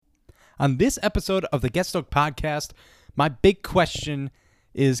On this episode of the Get Stoked podcast, my big question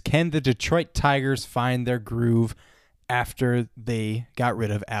is, can the Detroit Tigers find their groove after they got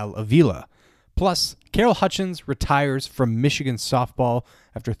rid of Avila? Plus, Carol Hutchins retires from Michigan softball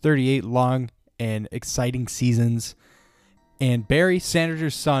after 38 long and exciting seasons, and Barry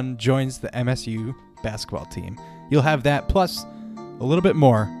Sanders' son joins the MSU basketball team. You'll have that plus a little bit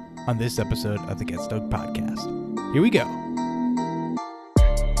more on this episode of the Get Stoked podcast. Here we go.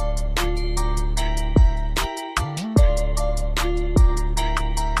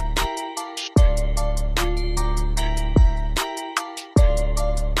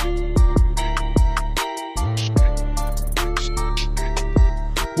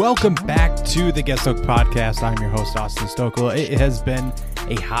 Welcome back to the Get Stoked podcast. I'm your host, Austin Stokely. It has been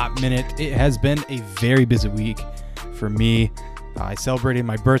a hot minute. It has been a very busy week for me. I celebrated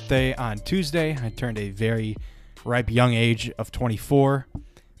my birthday on Tuesday. I turned a very ripe young age of 24.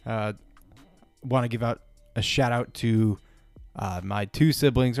 Want to give out a shout out to my two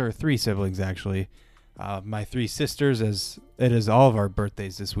siblings, or three siblings actually. My three sisters, as it is all of our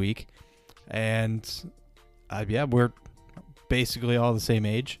birthdays this week. And we're basically all the same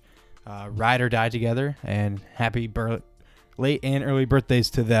age. Ride or die together, and happy late and early birthdays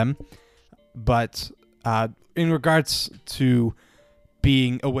to them. But in regards to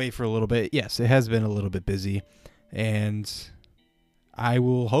being away for a little bit, yes, it has been a little bit busy, and I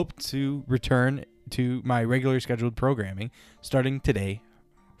will hope to return to my regular scheduled programming starting today,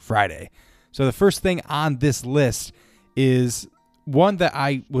 Friday. So the first thing on this list is one that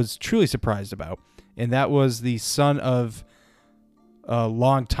I was truly surprised about, and that was the son of a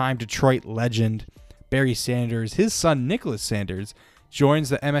longtime Detroit legend, Barry Sanders. His son, Nicholas Sanders, joins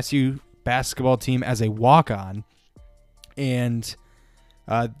the MSU basketball team as a walk-on. And,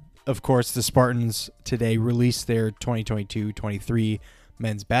 of course, the Spartans today released their 2022-23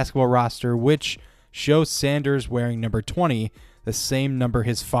 men's basketball roster, which shows Sanders wearing number 20, the same number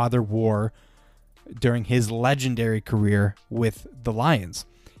his father wore during his legendary career with the Lions.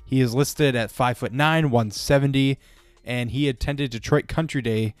 He is listed at 5'9", 170, and he attended Detroit Country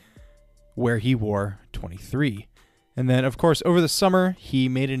Day, where he wore 23. And then, of course, over the summer, he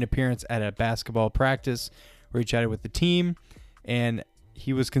made an appearance at a basketball practice where he chatted with the team, and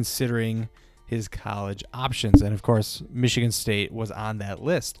he was considering his college options. And, of course, Michigan State was on that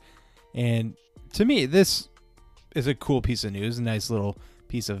list. And to me, this is a cool piece of news, a nice little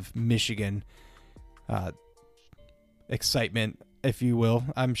piece of Michigan excitement, if you will.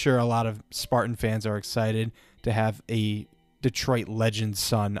 I'm sure a lot of Spartan fans are excited to have a Detroit legend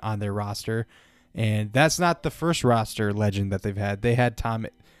son on their roster. And that's not the first roster legend that they've had. They had Tom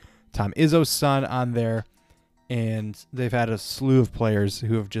Izzo's son on there, and they've had a slew of players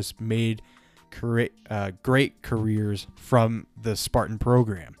who have just made great careers from the Spartan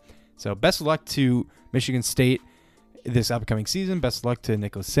program. So best of luck to Michigan State this upcoming season. Best of luck to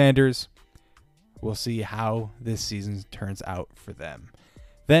Nicholas Sanders. We'll see how this season turns out for them.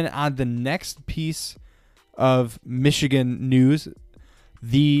 Then on the next piece of Michigan news,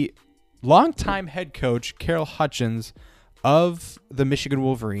 the longtime head coach, Carol Hutchins of the Michigan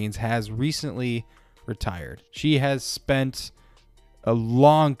Wolverines, has recently retired. She has spent a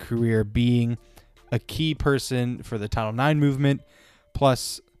long career being a key person for the Title IX movement,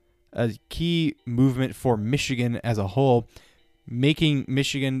 plus a key movement for Michigan as a whole, making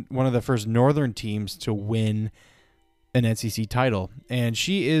Michigan one of the first Northern teams to win an NCC title. And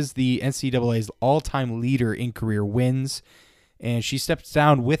she is the NCAA's all-time leader in career wins, and she steps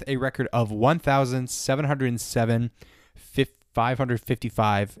down with a record of 1,707,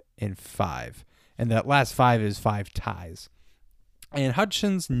 555, and 5. And that last 5 is 5 ties. And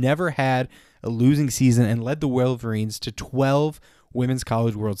Hutchins never had a losing season and led the Wolverines to 12 Women's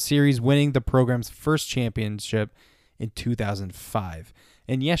College World Series, winning the program's first championship in 2005.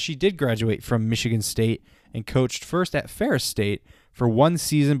 And yes, she did graduate from Michigan State and coached first at Ferris State for one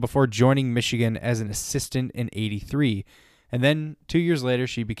season before joining Michigan as an assistant in '83. And then 2 years later,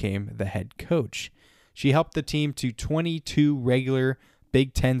 she became the head coach. She helped the team to 22 regular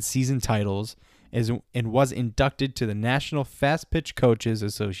Big Ten season titles and was inducted to the National Fast Pitch Coaches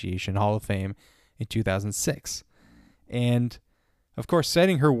Association Hall of Fame in 2006. And, of course,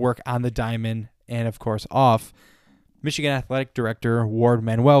 citing her work on the diamond and, of course, off, Michigan Athletic Director Ward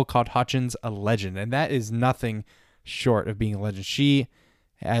Manuel called Hutchins a legend, and that is nothing short of being a legend. She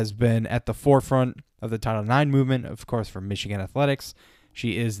has been at the forefront of the Title IX movement, of course, for Michigan athletics.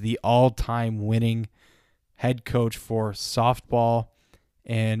 She is the all-time winning head coach for softball,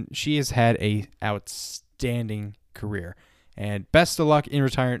 and she has had an outstanding career. And best of luck in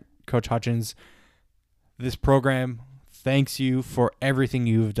retirement, Coach Hutchins. This program thanks you for everything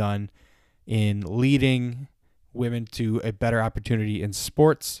you've done in leading women to a better opportunity in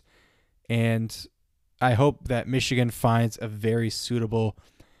sports. And I hope that Michigan finds a very suitable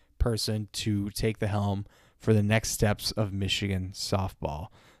person to take the helm for the next steps of Michigan softball,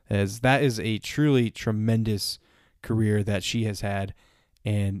 as that is a truly tremendous career that she has had,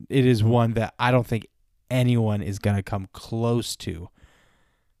 and it is one that I don't think anyone is going to come close to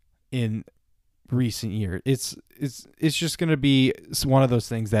in recent years. It's just going to be one of those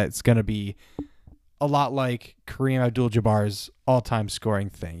things that's going to be a lot like Kareem Abdul-Jabbar's all-time scoring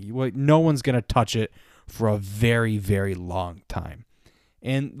thing. No one's going to touch it for a very, very long time.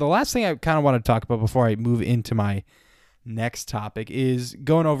 And the last thing I kind of want to talk about before I move into my next topic is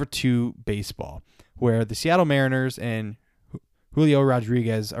going over to baseball, where the Seattle Mariners and Julio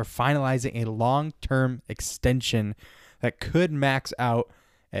Rodriguez are finalizing a long-term extension that could max out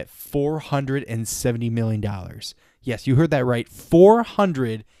at $470 million. Yes, you heard that right.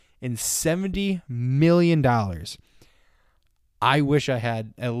 $470 million. I wish I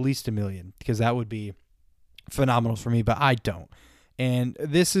had at least $1 million, because that would be phenomenal for me, but I don't. And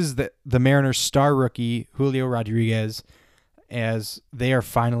this is the Mariners' star rookie, Julio Rodriguez, as they are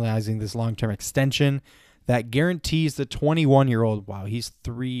finalizing this long-term extension that guarantees the 21-year-old, wow, he's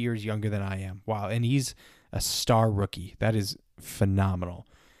 3 years younger than I am. Wow, and he's a star rookie. That is phenomenal.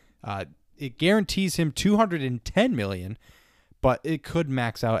 It guarantees him $210 million, but it could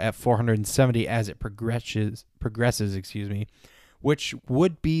max out at $470 as it progresses, which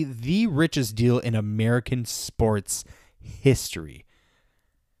would be the richest deal in American sports history.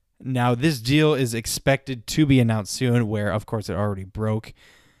 Now, this deal is expected to be announced soon, where, of course, it already broke,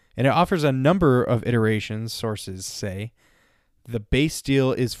 and it offers a number of iterations, sources say. The base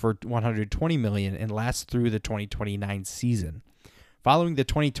deal is for $120 million and lasts through the 2029 season. Following the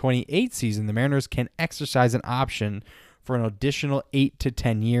 2028 season, the Mariners can exercise an option for an additional 8 to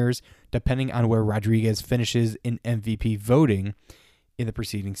 10 years, depending on where Rodriguez finishes in MVP voting in the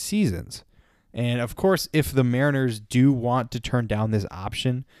preceding seasons. And of course, if the Mariners do want to turn down this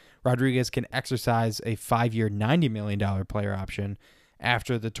option, Rodriguez can exercise a 5-year, $90 million player option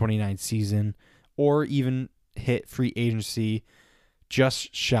after the 29th season, or even hit free agency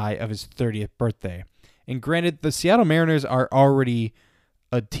just shy of his 30th birthday. And granted, the Seattle Mariners are already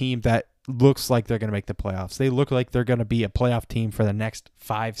a team that looks like they're going to make the playoffs. They look like they're going to be a playoff team for the next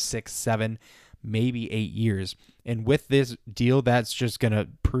 5, 6, 7, maybe 8 years. And with this deal, that's just going to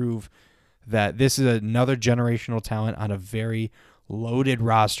prove that this is another generational talent on a very loaded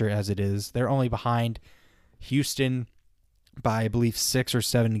roster as it is. They're only behind Houston by, I believe, 6 or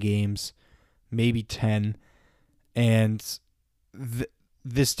 7 games, maybe 10. And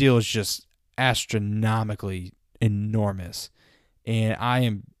this deal is just astronomically enormous. And I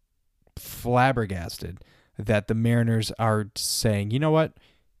am flabbergasted that the Mariners are saying, you know what?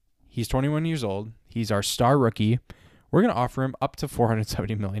 He's 21 years old. He's our star rookie. We're going to offer him up to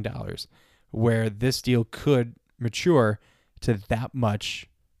 $470 million, where this deal could mature to that much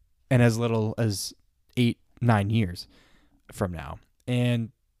and as little as 8, 9 years from now.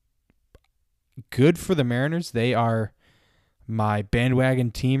 And good for the Mariners. They are my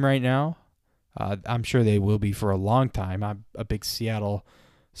bandwagon team right now. I'm sure they will be for a long time. I'm a big Seattle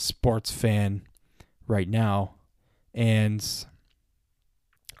sports fan right now, and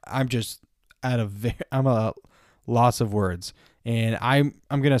I'm just I'm a loss of words. And I'm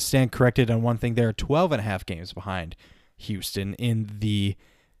going to stand corrected on one thing. They're 12.5 games behind Houston in the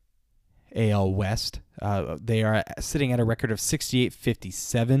AL West. They are sitting at a record of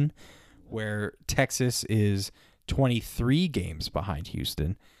 68-57, where Texas is 23 games behind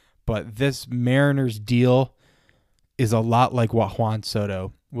Houston. But this Mariners deal is a lot like what Juan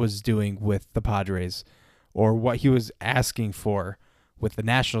Soto was doing with the Padres, or what he was asking for with the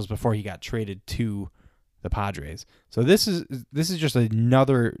Nationals before he got traded to the Padres. So this is just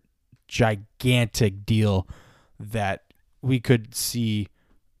another gigantic deal that we could see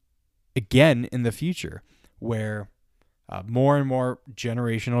again in the future, where more and more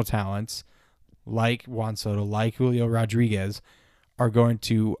generational talents like Juan Soto, like Julio Rodriguez, are going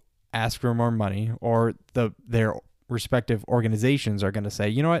to ask for more money, or their respective organizations are going to say,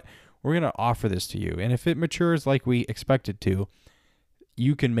 you know what, we're going to offer this to you. And if it matures like we expect it to,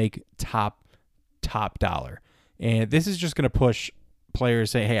 you can make top dollar. And this is just going to push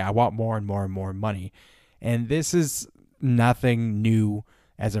players say, hey, I want more and more and more money. And this is nothing new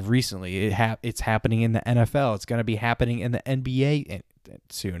as of recently. It's happening in the NFL. It's going to be happening in the NBA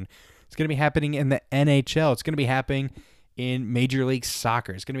soon. It's going to be happening in the NHL. It's going to be happening in Major League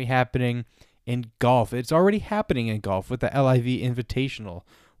Soccer. It's going to be happening in golf. It's already happening in golf with the LIV Invitational,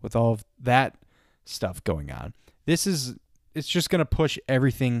 with all of that stuff going on. it's just going to push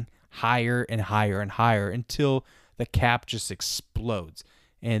everything higher and higher and higher until the cap just explodes.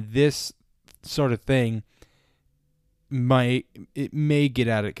 And this sort of thing may get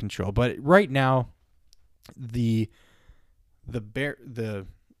out of control. But right now, it's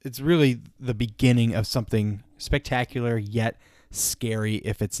really the beginning of something spectacular yet scary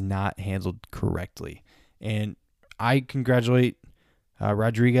if it's not handled correctly. And I congratulate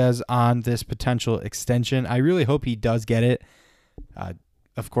Rodriguez on this potential extension. I really hope he does get it.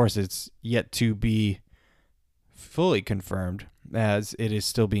 Of course, it's yet to be fully confirmed as it is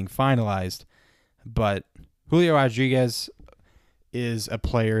still being finalized. But Julio Rodriguez is a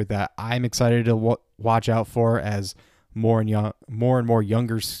player that I'm excited to watch out for as more and more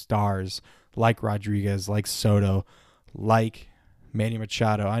younger stars like Rodriguez, like Soto, like Manny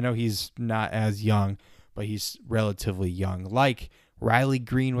Machado. I know he's not as young, but he's relatively young. Like Riley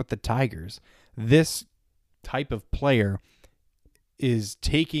Green with the Tigers. This type of player is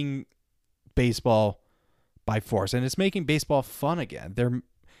taking baseball by force, and it's making baseball fun again. They're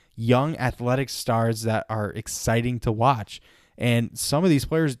young athletic stars that are exciting to watch, and some of these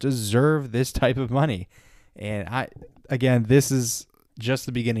players deserve this type of money. And again, this is just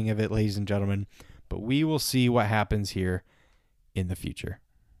the beginning of it, ladies and gentlemen, but we will see what happens here in the future.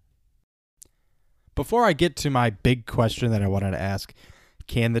 Before I get to my big question that I wanted to ask,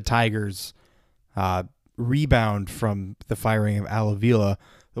 can the Tigers rebound from the firing of Avila?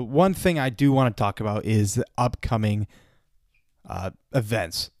 The one thing I do want to talk about is the upcoming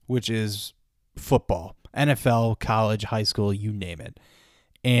events, which is football, NFL, college, high school, you name it.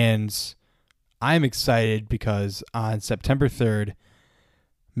 And I'm excited because on September 3rd,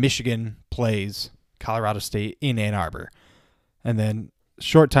 Michigan plays Colorado State in Ann Arbor. And then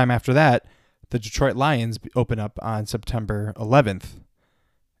short time after that, the Detroit Lions open up on September 11th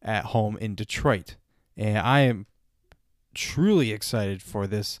at home in Detroit. And I am truly excited for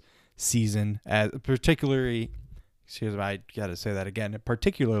this season, particularly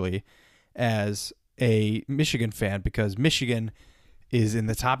as a Michigan fan, because Michigan is in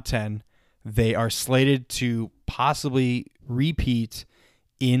the top 10. They are slated to possibly repeat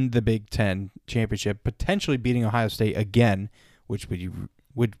in the Big Ten championship, potentially beating Ohio State again, which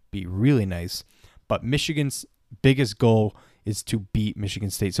would be really nice. But Michigan's biggest goal is to beat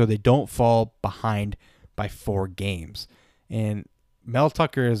Michigan State so they don't fall behind by 4 games. And Mel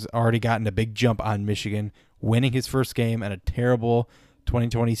Tucker has already gotten a big jump on Michigan, winning his first game in a terrible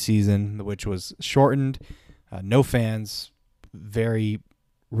 2020 season, which was shortened, no fans, very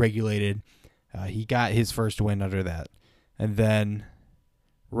regulated. He got his first win under that. And then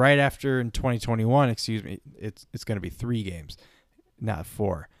right after in 2021, it's going to be 3 games, not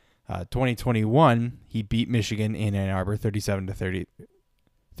 4. 2021, he beat Michigan in Ann Arbor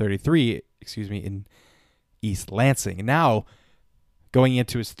 37-33, in East Lansing. Now, going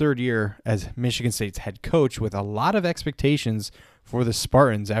into his 3rd year as Michigan State's head coach with a lot of expectations for the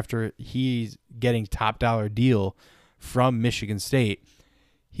Spartans after he's getting top dollar deal from Michigan State,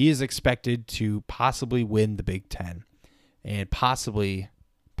 he is expected to possibly win the Big Ten and possibly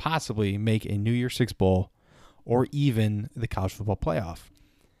make a New Year's Six Bowl or even the college football playoff.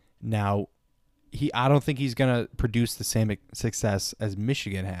 Now, I don't think he's going to produce the same success as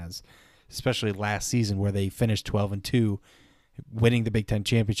Michigan has, especially last season where they finished 12-2, winning the Big Ten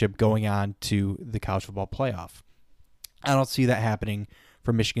championship, going on to the college football playoff. I don't see that happening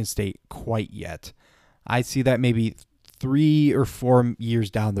for Michigan State quite yet. I see that maybe 3 or 4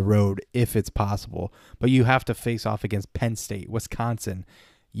 years down the road, if it's possible. But you have to face off against Penn State, Wisconsin,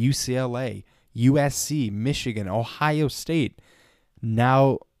 UCLA, USC, Michigan, Ohio State.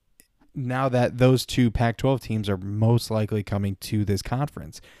 Now that those 2 Pac-12 teams are most likely coming to this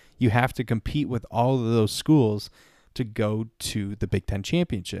conference, you have to compete with all of those schools to go to the Big Ten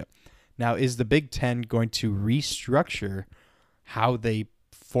championship. Now, is the Big Ten going to restructure how they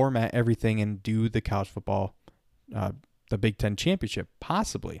format everything and do the college football, the Big Ten championship?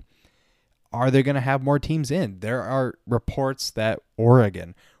 Possibly. Are they going to have more teams in? There are reports that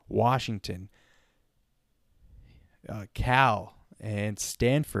Oregon, Washington, Cal, and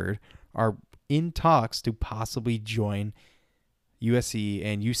Stanford are in talks to possibly join USC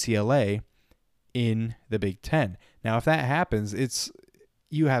and UCLA in the Big Ten. Now, if that happens,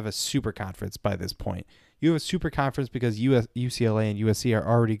 you have a super conference by this point. You have a super conference because UCLA and USC are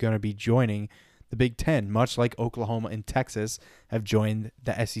already going to be joining the Big Ten, much like Oklahoma and Texas have joined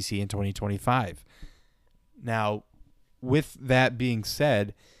the SEC in 2025. Now, with that being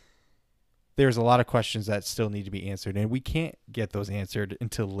said, there's a lot of questions that still need to be answered, and we can't get those answered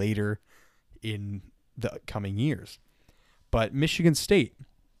until later in the coming years. But Michigan State,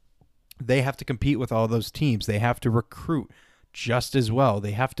 they have to compete with all those teams. They have to recruit just as well.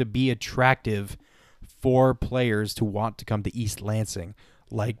 They have to be attractive for players to want to come to East Lansing,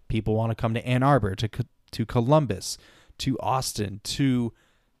 like people want to come to Ann Arbor, to Columbus, to Austin, to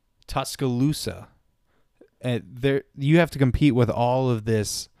Tuscaloosa. There, you have to compete with all of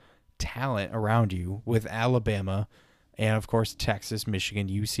this talent around you, with Alabama and, of course, Texas, Michigan,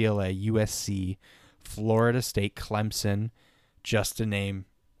 UCLA, USC, Florida State, Clemson, just to name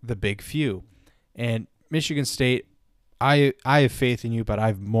the big few. And Michigan State, I have faith in you, but I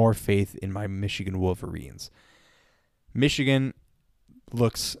have more faith in my Michigan Wolverines. Michigan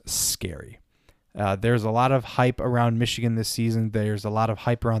looks scary. There's a lot of hype around Michigan this season. There's a lot of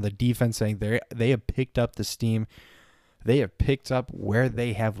hype around the defense, saying they have picked up the steam. They have picked up where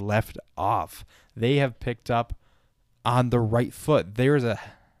they have left off. They have picked up on the right foot. There's a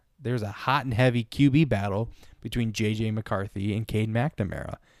hot and heavy QB battle between J.J. McCarthy and Cade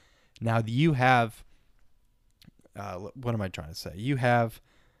McNamara. Now you have, what am I trying to say? You have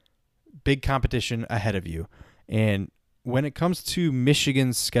big competition ahead of you. And when it comes to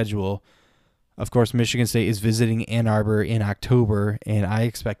Michigan's schedule, of course, Michigan State is visiting Ann Arbor in October, and I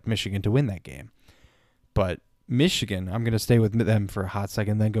expect Michigan to win that game. But Michigan, I'm going to stay with them for a hot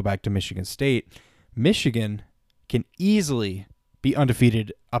second, then go back to Michigan State. Michigan can easily be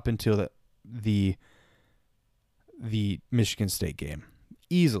undefeated up until the Michigan State game.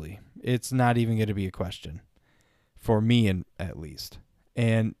 Easily. It's not even going to be a question for me, at least.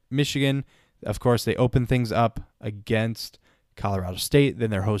 And Michigan, of course, they open things up against Colorado State. Then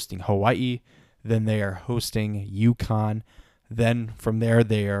they're hosting Hawaii. Then they are hosting UConn. Then from there,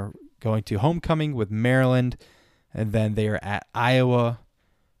 they are going to homecoming with Maryland. And then they are at Iowa.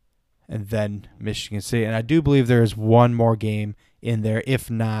 And then Michigan State. And I do believe there is one more game in there,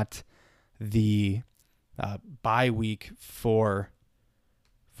 if not the bye week for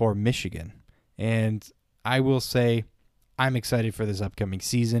Michigan. And I will say I'm excited for this upcoming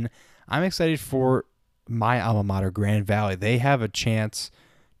season. I'm excited for my alma mater, Grand Valley. They have a chance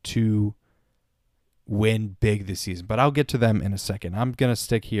to win big this season, but I'll get to them in a second. I'm going to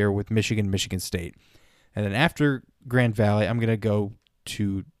stick here with Michigan State. And then after Grand Valley, I'm going to go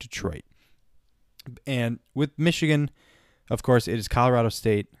to Detroit. And with Michigan, of course, it is Colorado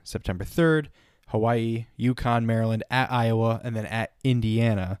State, September 3rd, Hawaii, UConn, Maryland, at Iowa, and then at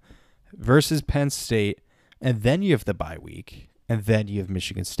Indiana versus Penn State. And then you have the bye week, and then you have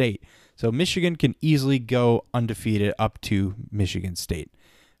Michigan State. So Michigan can easily go undefeated up to Michigan State.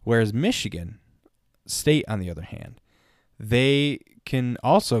 Whereas Michigan State, on the other hand, they can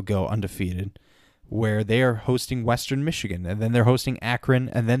also go undefeated, where they are hosting Western Michigan, and then they're hosting Akron,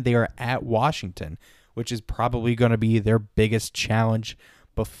 and then they are at Washington, which is probably going to be their biggest challenge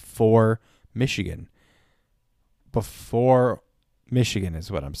before Michigan. Before Michigan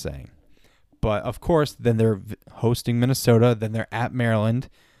is what I'm saying. But, of course, then they're hosting Minnesota, then they're at Maryland,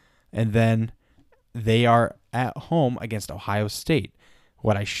 and then they are at home against Ohio State.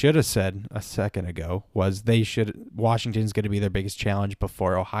 What I should have said a second ago was Washington's going to be their biggest challenge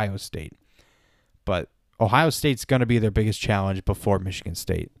before Ohio State. But Ohio State's going to be their biggest challenge before Michigan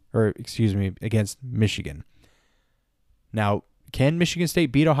State, against Michigan. Now, can Michigan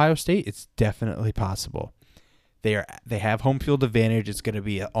State beat Ohio State? It's definitely possible. They have home field advantage. It's going to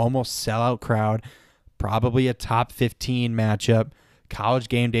be an almost sellout crowd, probably a top 15 matchup. College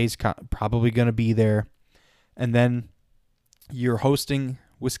game days probably going to be there. And then you're hosting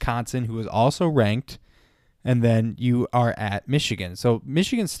Wisconsin, who is also ranked, and then you are at Michigan. So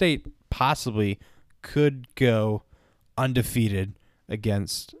Michigan State possibly could go undefeated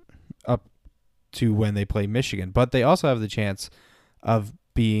against up to when they play Michigan. But they also have the chance of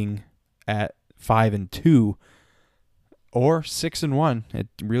being at 5-2 or 6-1. It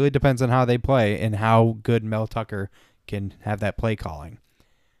really depends on how they play and how good Mel Tucker can have that play calling.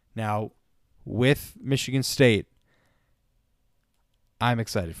 Now, with Michigan State, I'm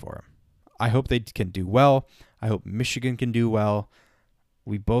excited for them. I hope they can do well. I hope Michigan can do well.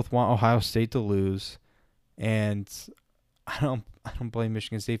 We both want Ohio State to lose, and I don't blame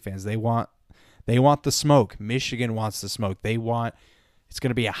Michigan State fans. They want the smoke. Michigan wants the smoke. It's going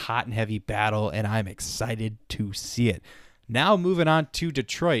to be a hot and heavy battle, and I'm excited to see it. Now moving on to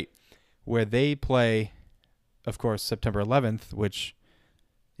Detroit, where they play, of course, September 11th, which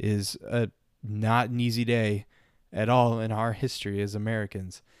is not an easy day at all in our history as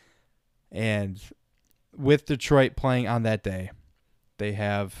Americans. And with Detroit playing on that day,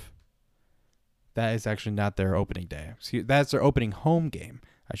 that is actually not their opening day. That's their opening home game,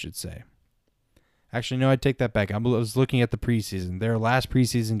 I should say. Actually, no, I take that back. I was looking at the preseason. Their last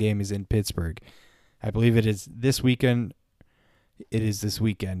preseason game is in Pittsburgh. I believe it is this weekend It is this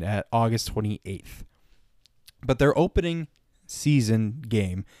weekend at August 28th. But their opening season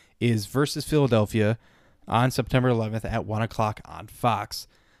game is versus Philadelphia on September 11th at 1 o'clock on Fox.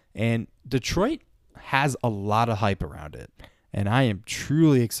 And Detroit has a lot of hype around it. And I am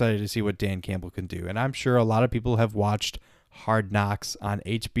truly excited to see what Dan Campbell can do. And I'm sure a lot of people have watched Hard Knocks on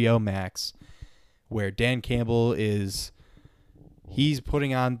HBO Max, where Dan Campbell he's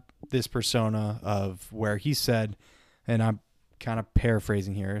putting on this persona of where he said, and I'm kind of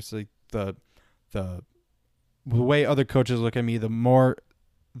paraphrasing here, it's like the way other coaches look at me, the more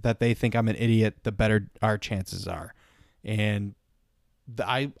that they think I'm an idiot, the better our chances are. And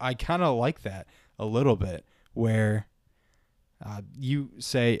I kind of like that a little bit, where you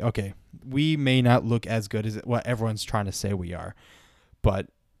say, okay, we may not look as good as what everyone's trying to say we are, but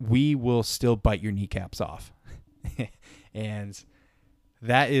we will still bite your kneecaps off. And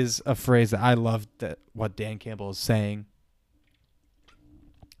that is a phrase that I love, that what Dan Campbell is saying.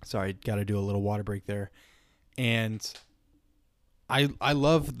 Sorry, got to do a little water break there. And I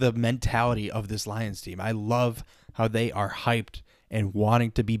love the mentality of this Lions team. I love how they are hyped and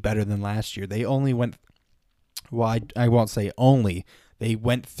wanting to be better than last year. They only went, well, I won't say only. They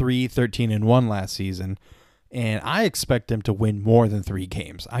went 3-13-1 last season, and I expect them to win more than 3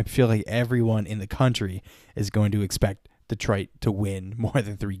 games. I feel like everyone in the country is going to expect Detroit to win more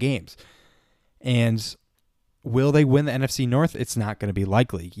than 3 games. And will they win the NFC North? It's not going to be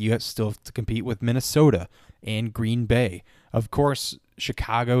likely. You still have to compete with Minnesota and Green Bay. Of course,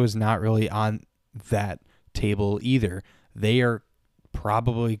 Chicago is not really on that table either. They are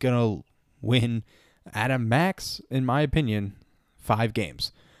probably going to win at a max, in my opinion, 5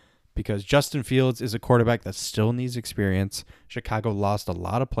 games. Because Justin Fields is a quarterback that still needs experience. Chicago lost a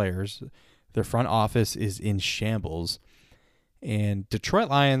lot of players. Their front office is in shambles. And Detroit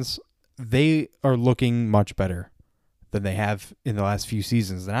Lions, they are looking much better than they have in the last few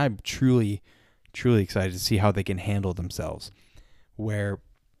seasons. And I'm truly, truly excited to see how they can handle themselves. Where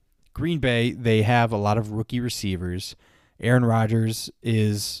Green Bay, they have a lot of rookie receivers. Aaron Rodgers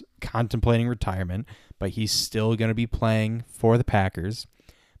is contemplating retirement, but he's still going to be playing for the Packers.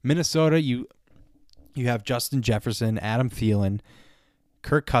 Minnesota, you have Justin Jefferson, Adam Thielen,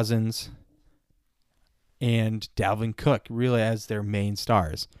 Kirk Cousins, and Dalvin Cook really as their main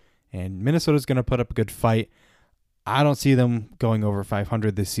stars. And Minnesota's going to put up a good fight. I don't see them going over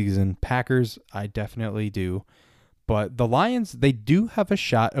 500 this season. Packers, I definitely do. But the Lions, they do have a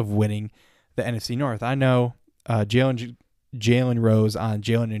shot of winning the NFC North. I know Jalen Rose on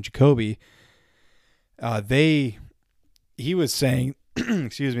Jalen and Jacoby, he was saying,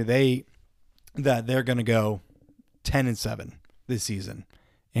 excuse me, that they're going to go 10-7 this season.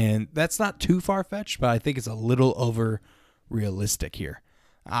 And that's not too far-fetched, but I think it's a little over realistic here.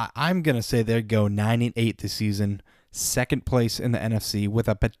 I'm going to say they go 9-8 this season, second place in the NFC with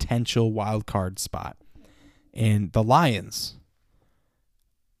a potential wild card spot. And the Lions,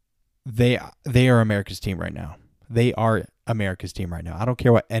 they are America's team right now. They are America's team right now. I don't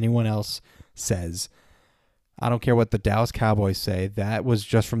care what anyone else says. I don't care what the Dallas Cowboys say. That was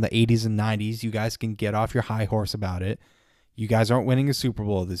just from the 80s and 90s. You guys can get off your high horse about it. You guys aren't winning a Super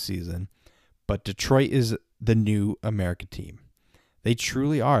Bowl this season. But Detroit is the new America team. They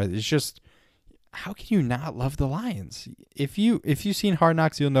truly are. It's just, how can you not love the Lions? If you've seen Hard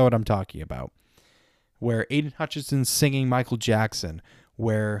Knocks, you'll know what I'm talking about. Where Aiden Hutchinson's singing Michael Jackson,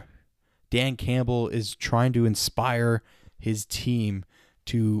 where Dan Campbell is trying to inspire his team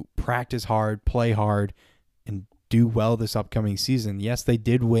to practice hard, play hard, and do well this upcoming season. Yes, they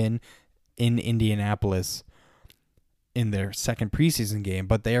did win in Indianapolis in their second preseason game,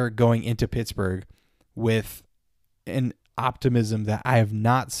 but they are going into Pittsburgh with an optimism that I have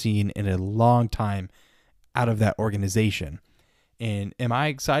not seen in a long time out of that organization. And am I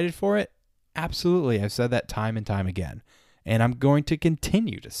excited for it? Absolutely. I've said that time and time again. And I'm going to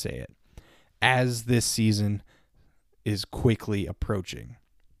continue to say it as this season is quickly approaching.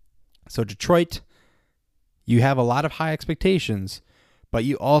 So Detroit, you have a lot of high expectations, but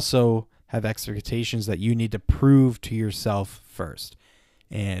you also have expectations that you need to prove to yourself first.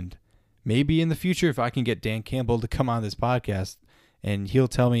 And maybe in the future, if I can get Dan Campbell to come on this podcast and he'll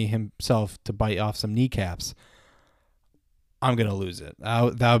tell me himself to bite off some kneecaps, I'm going to lose it.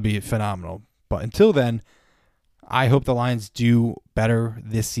 That would be phenomenal. But until then, I hope the Lions do better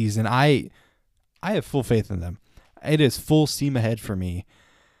this season. I have full faith in them. It is full steam ahead for me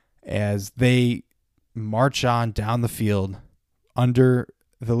as they march on down the field under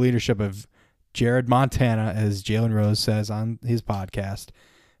the leadership of Jared Montana, as Jalen Rose says on his podcast,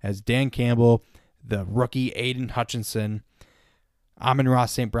 as Dan Campbell, the rookie Aiden Hutchinson, Amon-Ra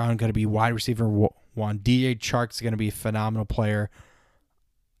St. Brown going to be wide receiver One, DJ Chark's going to be a phenomenal player.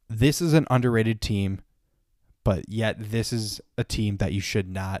 This is an underrated team, but yet this is a team that you should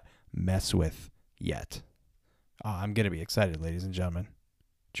not mess with yet. I'm going to be excited, ladies and gentlemen.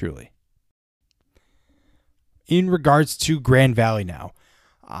 Truly. In regards to Grand Valley now,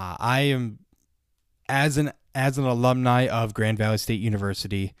 I am, as an alumni of Grand Valley State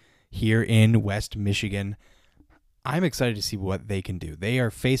University here in West Michigan, I'm excited to see what they can do. They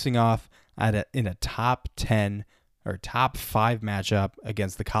are facing off in a top 10 or top 5 matchup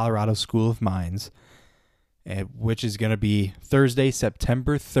against the Colorado School of Mines, which is going to be Thursday,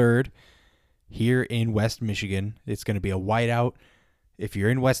 September 3rd here in West Michigan. It's going to be a whiteout. If you're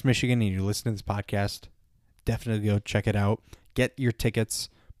in West Michigan and you listen to this podcast, definitely go check it out. Get your tickets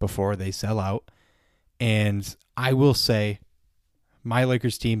before they sell out. And I will say, my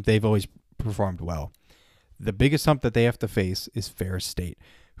Lakers team, they've always performed well. The biggest hump that they have to face is Ferris State,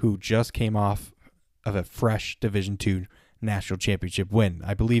 who just came off of a fresh Division II national championship win.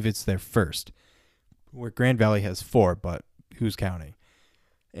 I believe it's their first, where Grand Valley has 4, but who's counting?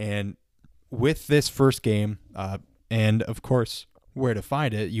 And with this first game, and of course, where to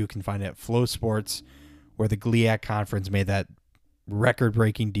find it, you can find it at Flow Sports, where the GLIAC Conference made that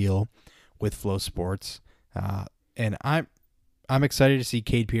record-breaking deal with Flow Sports. And I'm excited to see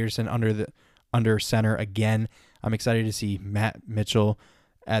Cade Peterson under center again. I'm excited to see Matt Mitchell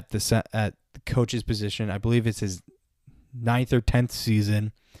at the coach's position. I believe it's his 9th or 10th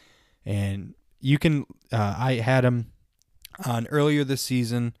season. And you can I had him on earlier this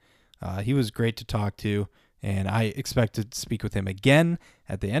season. He was great to talk to, and I expect to speak with him again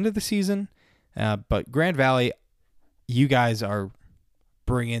at the end of the season. But Grand Valley, you guys are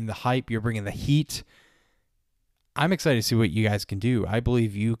bringing the hype. You're bringing the heat. I'm excited to see what you guys can do. I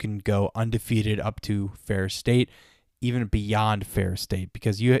believe you can go undefeated up to Ferris State, even beyond Ferris State,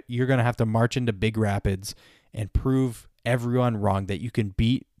 because you're going to have to march into Big Rapids and prove everyone wrong that you can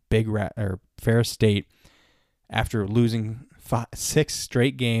beat Ferris State after losing 6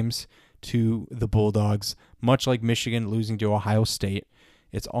 straight games to the Bulldogs, much like Michigan losing to Ohio State.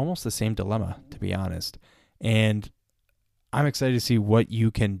 It's almost the same dilemma, to be honest. And I'm excited to see what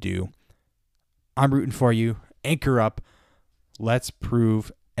you can do. I'm rooting for you. Anchor up. Let's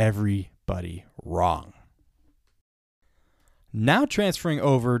prove everybody wrong. Now transferring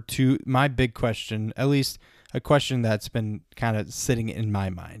over to my big question, at least a question that's been kind of sitting in my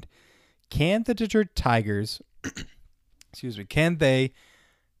mind. Can the Detroit Tigers, can they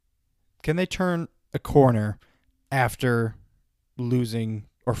turn a corner after losing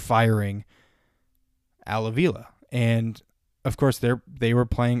or firing Avila? And of course, they were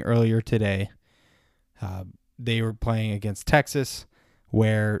playing earlier today. They were playing against Texas,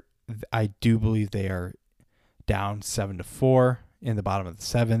 where I do believe they are down 7-4 in the bottom of the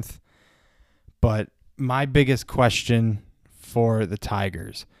 7th. But my biggest question for the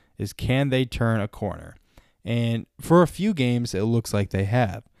Tigers is, can they turn a corner? And for a few games, it looks like they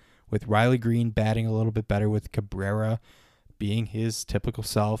have, with Riley Green batting a little bit better, with Cabrera being his typical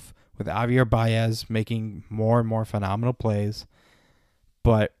self, with Javier Baez making more and more phenomenal plays.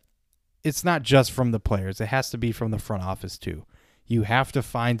 But it's not just from the players. It has to be from the front office too. You have to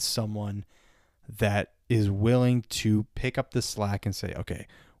find someone that is willing to pick up the slack and say, okay,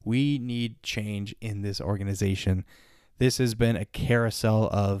 we need change in this organization. This has been a carousel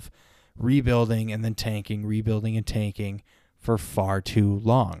of rebuilding and then tanking, rebuilding and tanking for far too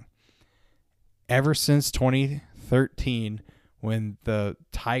long. Ever since 2013, when the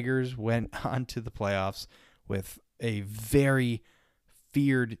Tigers went on to the playoffs with a very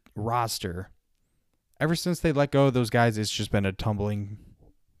feared roster, ever since they let go of those guys, it's just been a tumbling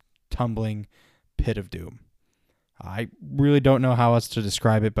pit of doom. I really don't know how else to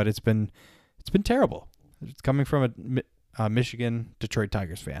describe it, but it's been terrible. It's coming from a Michigan Detroit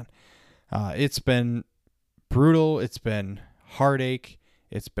Tigers fan. It's been brutal. It's been heartache.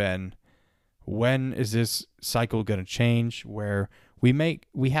 It's been, when is this cycle going to change, where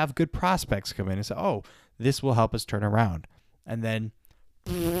we have good prospects come in and say, oh, this will help us turn around, and then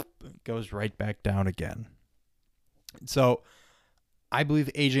it goes right back down again. So I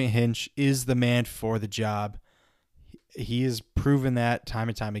believe AJ Hinch is the man for the job. He has proven that time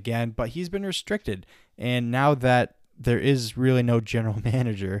and time again, but he's been restricted. And now that there is really no general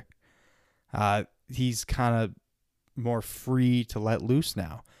manager, he's kind of more free to let loose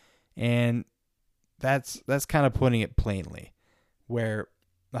now. And that's kind of putting it plainly, where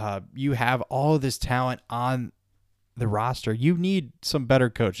you have all of this talent on the roster. You need some better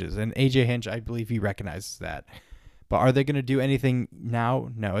coaches, and AJ Hinch, I believe he recognizes that. But are they going to do anything now?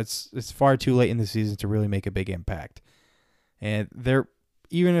 No, it's far too late in the season to really make a big impact. And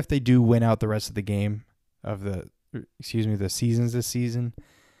even if they do win out the rest of the game of the seasons this season,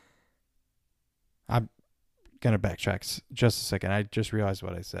 I'm going to backtrack just a second. I just realized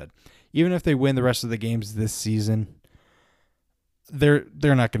what I said. Even if they win the rest of the games this season, they're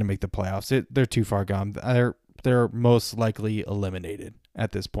not going to make the playoffs. They're too far gone. They're most likely eliminated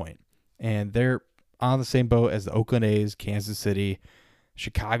at this point. And they're on the same boat as the Oakland A's, Kansas City,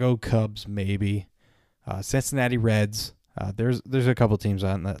 Chicago Cubs, maybe, Cincinnati Reds. There's a couple teams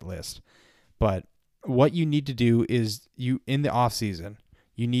on that list. But what you need to do is in the offseason,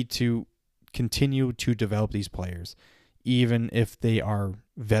 you need to continue to develop these players, even if they are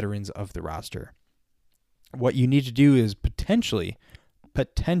veterans of the roster. What you need to do is potentially,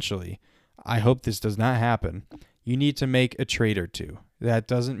 I hope this does not happen, you need to make a trade or two. That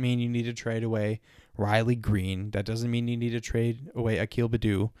doesn't mean you need to trade away Riley Green. That doesn't mean you need to trade away Akil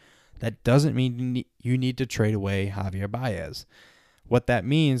Baddoo. That doesn't mean you need to trade away Javier Baez. What that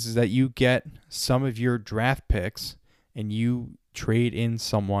means is that you get some of your draft picks and you trade in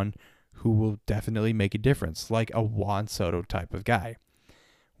someone who will definitely make a difference, like a Juan Soto type of guy,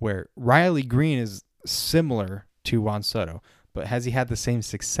 where Riley Green is similar to Juan Soto, but has he had the same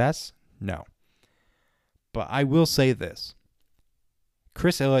success? No. But I will say this.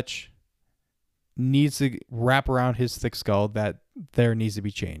 Chris Ilitch needs to wrap around his thick skull that there needs to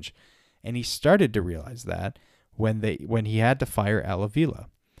be change. And he started to realize that when he had to fire Avila,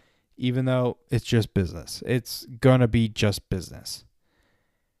 even though it's just business. It's going to be just business.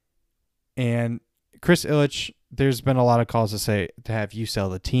 And Chris Ilitch, there's been a lot of calls to have you sell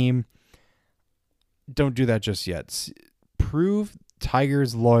the team. Don't do that just yet. Prove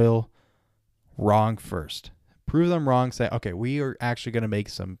Tigers loyal wrong first. Prove them wrong. Say, okay, we are actually going to make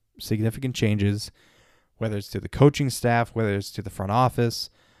some significant changes, whether it's to the coaching staff, whether it's to the front office,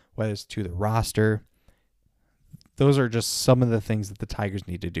 whether it's to the roster. Those are just some of the things that the Tigers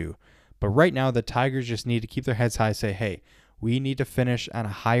need to do. But right now, the Tigers just need to keep their heads high, say, hey, we need to finish on a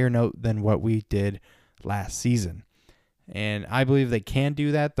higher note than what we did last season. And I believe they can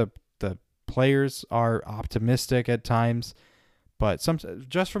do that. The players are optimistic at times, but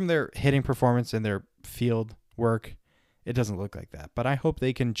just from their hitting performance and their field work, it doesn't look like that. But I hope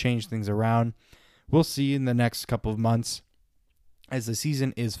they can change things around. We'll see in the next couple of months as the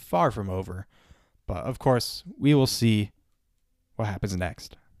season is far from over. But of course, we will see what happens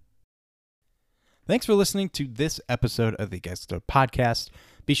next. Thanks for listening to this episode of the Guest Up Podcast.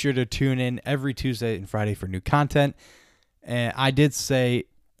 Be sure to tune in every Tuesday and Friday for new content. And I did say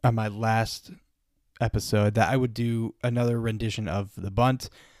on my last episode that I would do another rendition of The Bunt.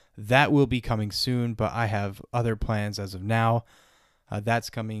 That will be coming soon, but I have other plans as of now. That's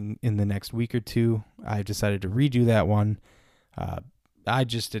coming in the next week or two. I decided to redo that one. I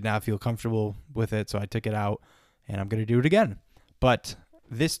just did not feel comfortable with it, so I took it out, and I'm going to do it again. But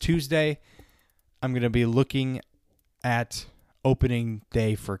this Tuesday, I'm going to be looking at opening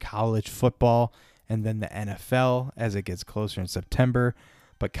day for college football and then the NFL as it gets closer in September.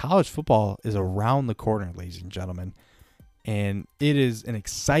 But college football is around the corner, ladies and gentlemen, and it is an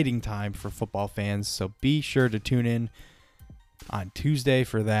exciting time for football fans, so be sure to tune in on Tuesday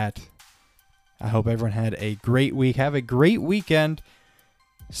for that. I hope everyone had a great week. Have a great weekend.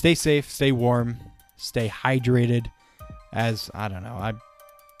 Stay safe, stay warm, stay hydrated.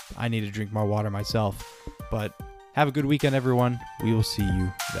 I need to drink more water myself. But have a good weekend, everyone. We will see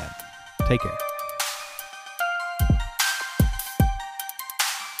you then. Take care.